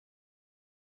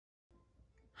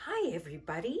Hi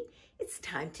everybody, it's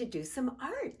time to do some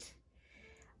art.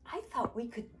 I thought we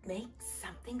could make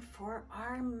something for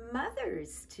our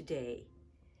mothers today.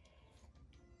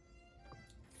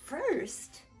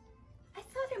 First, I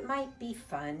thought it might be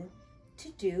fun to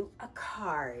do a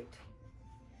card.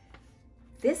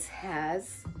 This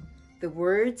has the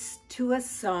words to a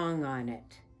song on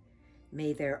it.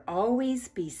 May there always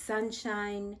be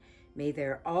sunshine, may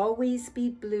there always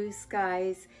be blue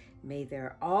skies, may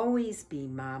there always be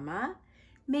Mama,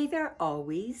 may there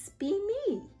always be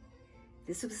me.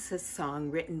 This was a song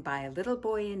written by a little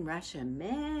boy in Russia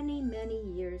many, many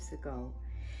years ago.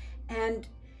 And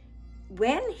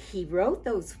when he wrote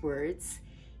those words,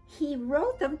 he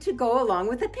wrote them to go along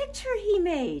with a picture he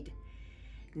made.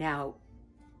 Now,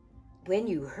 when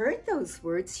you heard those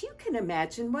words, you can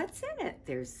imagine what's in it.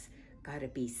 There's got to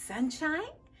be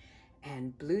sunshine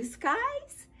and blue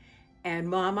skies and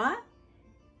Mama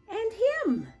and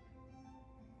him.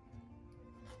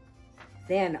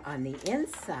 Then on the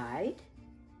inside,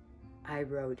 I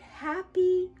wrote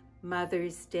Happy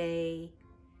Mother's Day.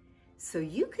 So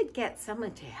you could get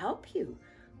someone to help you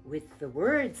with the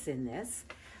words in this,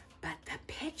 but the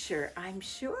picture, I'm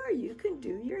sure you can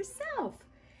do yourself.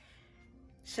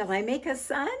 Shall I make a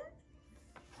sun?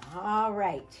 All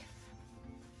right.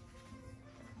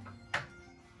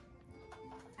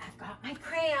 I've got my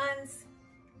crayons.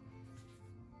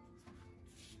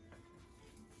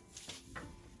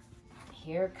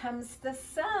 Here comes the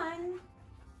sun.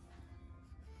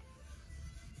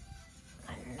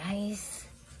 A nice,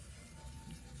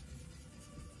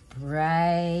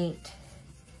 bright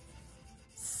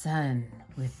sun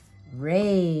with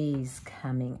rays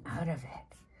coming out of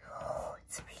it. Oh,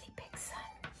 it's a really big sun.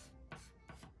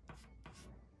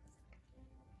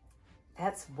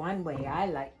 That's one way I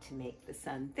like to make the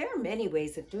sun. There are many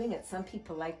ways of doing it. Some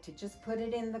people like to just put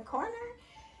it in the corner.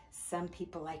 Some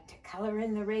people like to color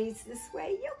in the rays this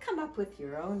way. You'll come up with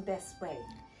your own best way.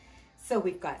 So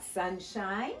we've got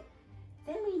sunshine.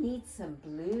 Then we need some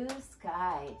blue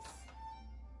skies.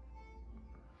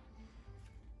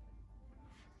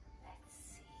 Let's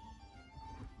see.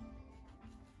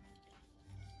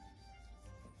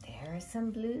 There are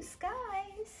some blue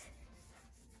skies.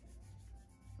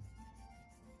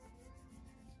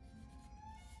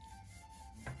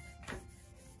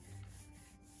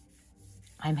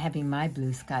 I'm having my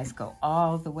blue skies go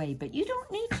all the way, but you don't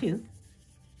need to.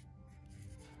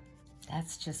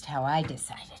 That's just how I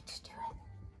decided to do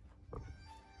it.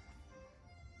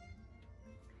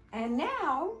 And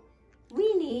now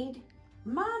we need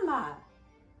Mama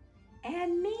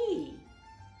and me.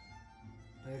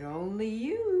 But only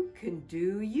you can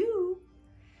do you,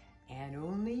 and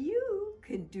only you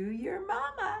can do your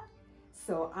Mama.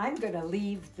 So I'm gonna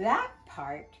leave that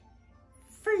part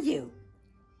for you.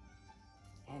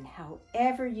 And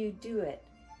however you do it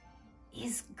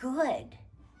is good.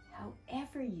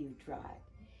 However you draw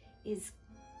it is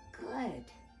good.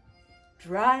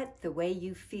 Draw it the way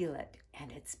you feel it,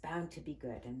 and it's bound to be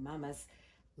good. And Mamas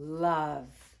love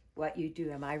what you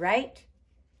do. Am I right?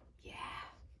 Yeah,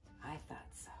 I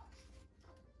thought so.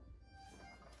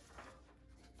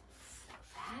 So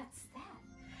that's that.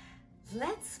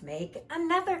 Let's make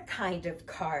another kind of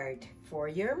card for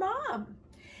your mom.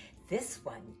 This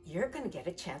one, you're going to get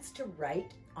a chance to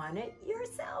write on it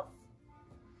yourself.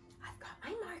 I've got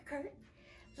my marker.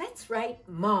 Let's write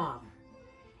Mom.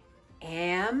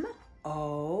 M-O-M.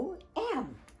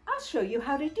 I'll show you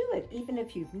how to do it, even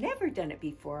if you've never done it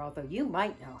before, although you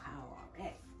might know how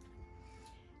already.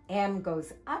 M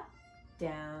goes up,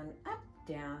 down,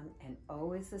 and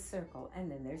O is a circle,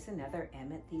 and then there's another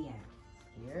M at the end.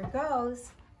 Here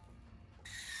goes.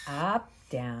 Up,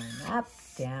 down,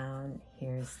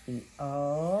 here's the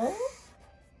O,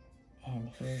 and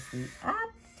here's the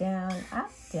up,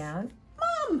 down.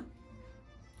 Mom,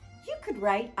 you could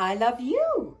write I love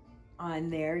you on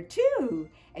there too,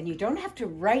 and you don't have to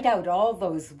write out all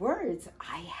those words.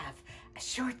 I have a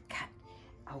shortcut,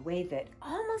 a way that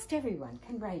almost everyone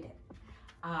can write it.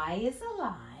 I is a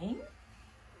line,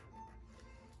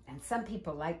 and some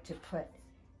people like to put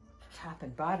top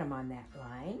and bottom on that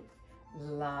line.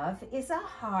 Love is a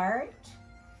heart,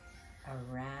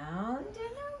 around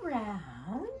and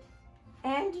around,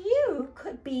 and you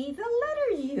could be the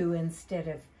letter U instead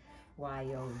of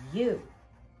Y-O-U.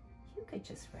 You could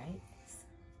just write this.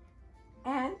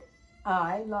 And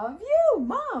I love you,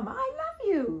 Mom, I love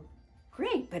you.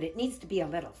 Great, but it needs to be a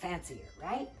little fancier,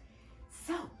 right?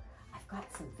 So I've got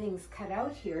some things cut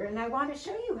out here, and I want to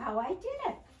show you how I did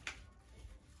it.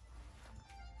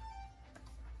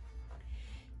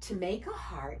 To make a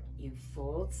heart, you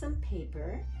fold some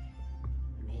paper,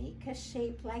 make a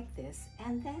shape like this,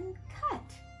 and then cut.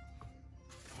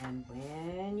 And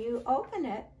when you open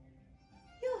it,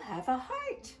 you'll have a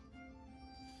heart.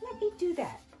 Let me do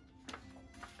that.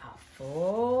 I'll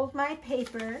fold my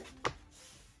paper.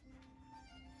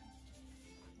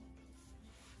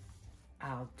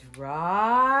 I'll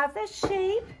draw the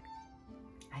shape.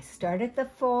 I start at the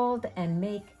fold and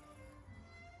make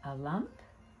a lump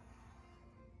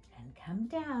and come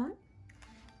down.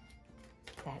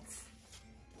 That's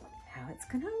how it's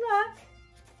gonna look.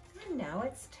 And now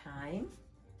it's time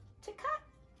to cut.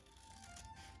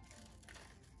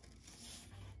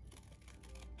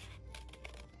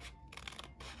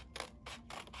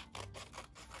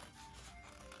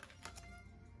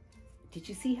 Did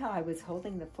you see how I was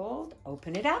holding the fold?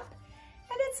 Open it up,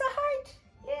 and it's a heart.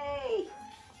 Yay,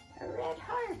 a red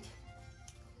heart.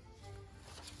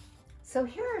 So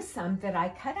here are some that I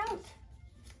cut out.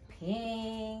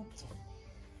 Pink,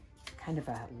 kind of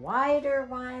a wider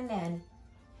one, and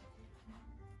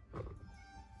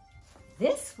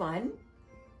this one,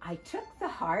 I took the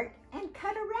heart and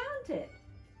cut around it.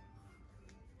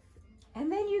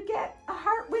 And then you get a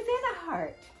heart within a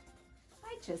heart.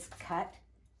 I just cut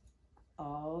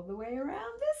all the way around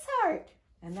this heart.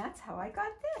 And that's how I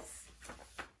got this.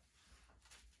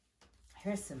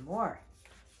 Here's some more.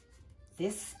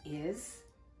 This is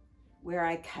where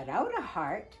I cut out a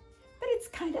heart, but it's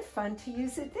kind of fun to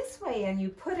use it this way. And you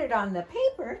put it on the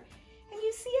paper and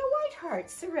you see a white heart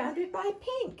surrounded by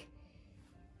pink.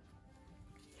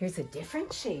 Here's a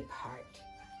different shape heart,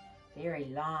 very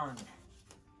long.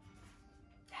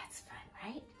 That's fun,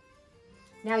 right?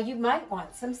 Now you might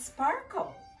want some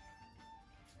sparkle.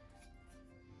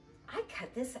 I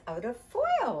cut this out of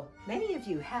foil. Many of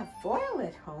you have foil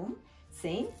at home.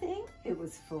 Same thing, it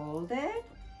was folded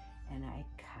and I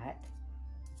cut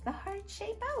the heart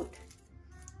shape out.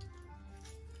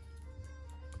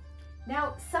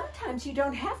 Now, sometimes you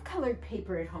don't have colored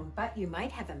paper at home, but you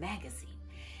might have a magazine.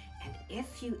 And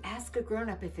if you ask a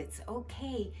grown-up if it's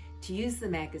okay to use the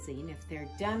magazine, if they're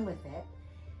done with it,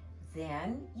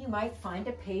 then you might find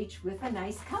a page with a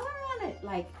nice color on it,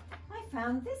 like I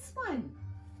found this one.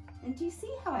 And do you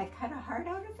see how I cut a heart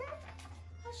out of it?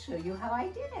 I'll show you how I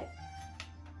did it.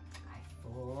 I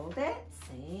fold it,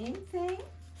 same thing.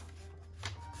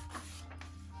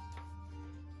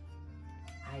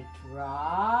 I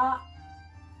draw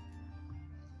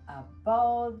a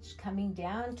bulge coming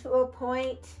down to a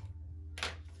point.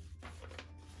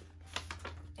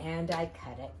 And I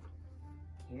cut it.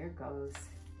 Here goes.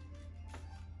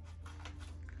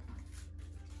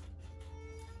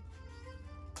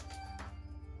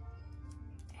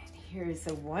 And here's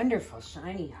a wonderful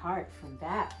shiny heart from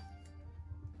that.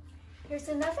 Here's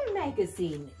another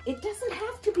magazine. It doesn't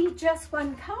have to be just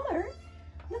one color.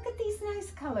 Look at these nice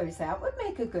colors. That would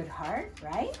make a good heart,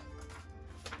 right?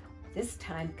 This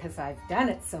time, because I've done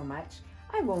it so much,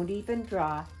 I won't even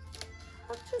draw.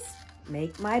 I'll just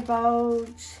make my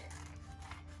bulge,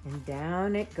 and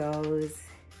down it goes.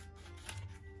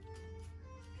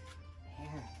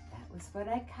 There, that was what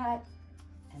I cut.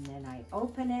 And then I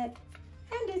open it,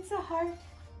 and it's a heart.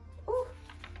 Ooh,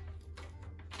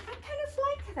 I kind of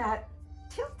like that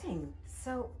tilting.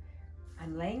 So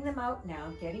I'm laying them out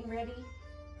now, getting ready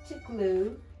to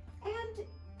glue. And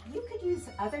you could use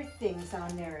other things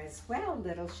on there as well,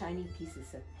 little shiny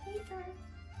pieces of paper.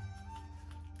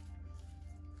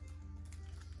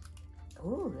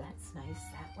 Oh, that's nice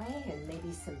that way, and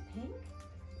maybe some pink.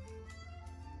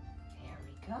 There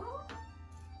we go.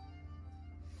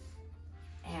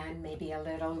 And maybe a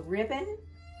little ribbon.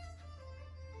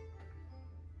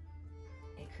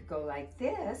 It could go like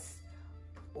this,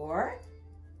 or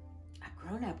a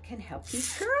grown-up can help you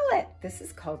curl it. This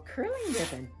is called curling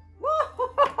ribbon.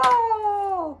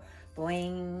 Whoa!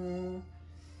 Boing.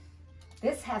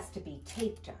 This has to be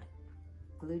taped on.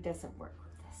 Glue doesn't work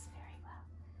with this very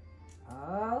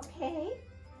well. Okay,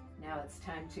 now it's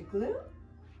time to glue,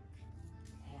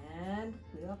 and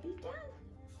we'll be done.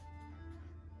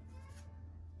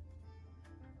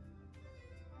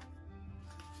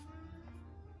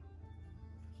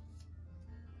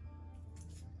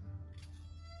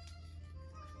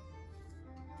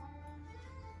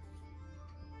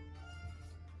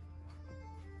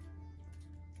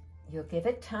 You'll give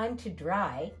it time to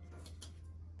dry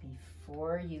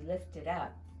before you lift it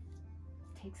up.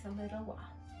 It takes a little while.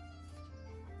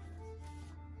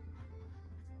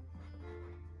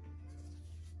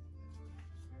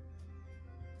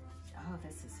 Oh,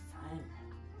 this is fun.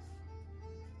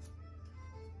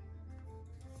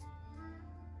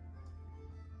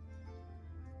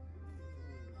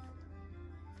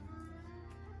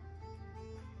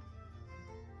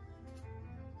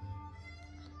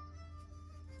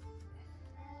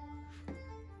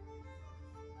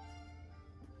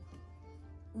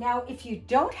 Now, if you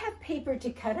don't have paper to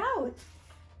cut out,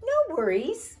 no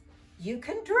worries. You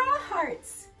can draw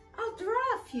hearts. I'll draw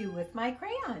a few with my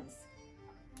crayons.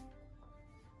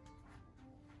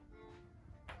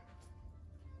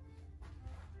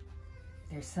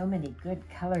 There's so many good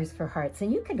colors for hearts,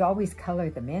 and you could always color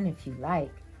them in if you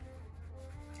like.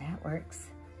 That works.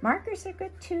 Markers are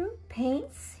good too.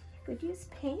 Paints, you could use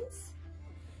paints.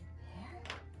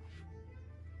 There.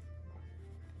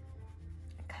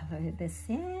 Color this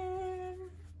in.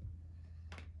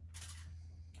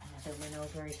 Another one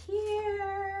over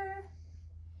here.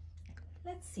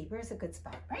 Let's see, where's a good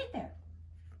spot? Right there.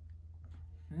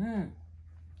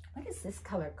 What is this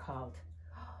color called?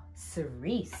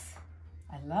 Cerise.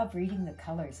 I love reading the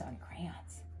colors on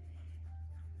crayons.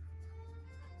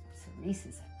 Cerise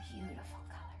is a beautiful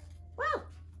color. Well,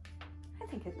 I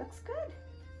think it looks good.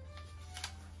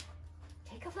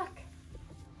 Take a look.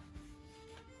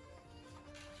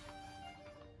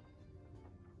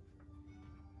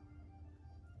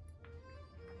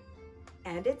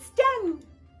 And it's done.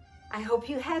 I hope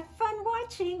you had fun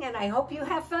watching, and I hope you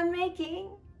have fun making.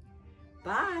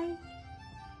 Bye.